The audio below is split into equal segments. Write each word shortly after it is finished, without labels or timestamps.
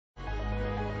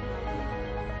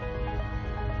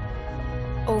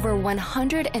Over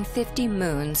 150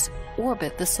 moons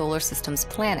orbit the solar system's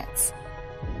planets,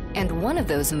 and one of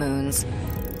those moons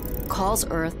calls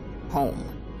Earth home.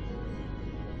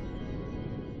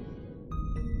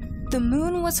 The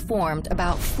moon was formed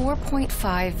about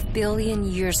 4.5 billion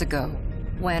years ago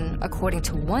when, according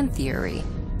to one theory,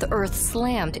 the Earth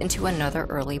slammed into another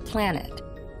early planet.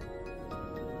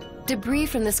 Debris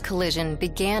from this collision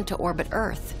began to orbit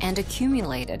Earth and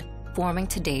accumulated, forming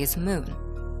today's moon.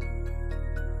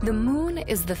 The moon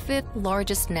is the fifth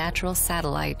largest natural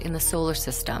satellite in the solar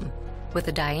system, with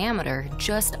a diameter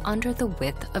just under the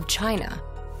width of China.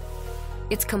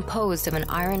 It's composed of an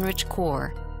iron-rich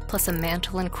core, plus a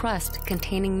mantle and crust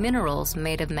containing minerals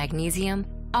made of magnesium,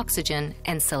 oxygen,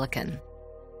 and silicon.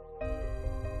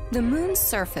 The moon's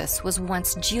surface was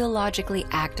once geologically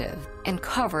active and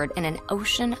covered in an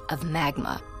ocean of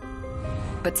magma.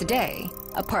 But today,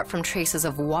 apart from traces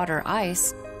of water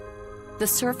ice, the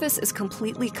surface is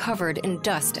completely covered in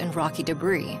dust and rocky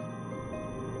debris.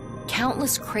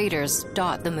 Countless craters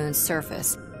dot the moon's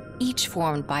surface, each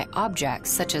formed by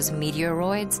objects such as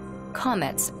meteoroids,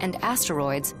 comets, and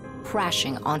asteroids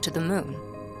crashing onto the moon.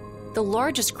 The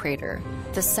largest crater,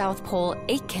 the South Pole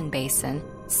Aitken Basin,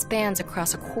 spans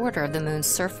across a quarter of the moon's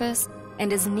surface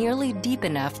and is nearly deep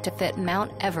enough to fit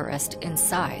Mount Everest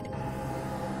inside.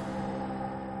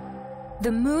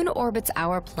 The moon orbits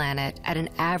our planet at an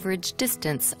average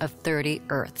distance of 30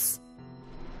 Earths.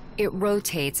 It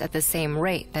rotates at the same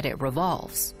rate that it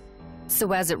revolves.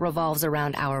 So as it revolves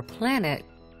around our planet,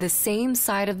 the same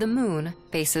side of the moon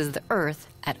faces the Earth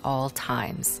at all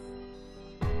times.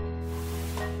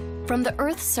 From the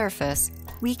Earth's surface,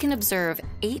 we can observe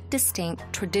 8 distinct,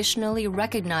 traditionally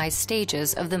recognized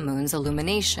stages of the moon's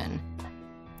illumination.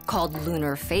 Called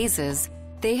lunar phases,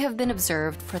 they have been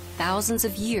observed for thousands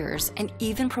of years and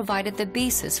even provided the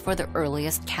basis for the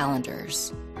earliest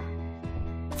calendars.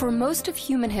 For most of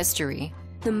human history,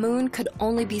 the moon could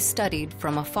only be studied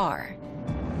from afar.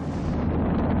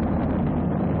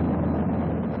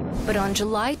 But on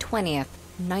July 20th,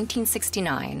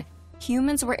 1969,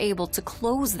 humans were able to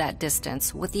close that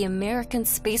distance with the American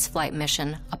spaceflight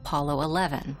mission Apollo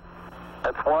 11.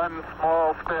 That's one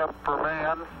small step for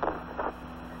man,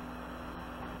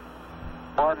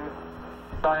 one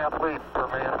giant leap for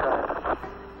mankind.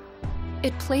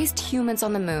 It placed humans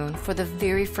on the moon for the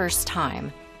very first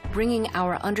time, bringing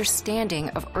our understanding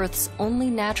of Earth's only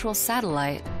natural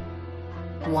satellite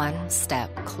one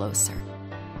step closer.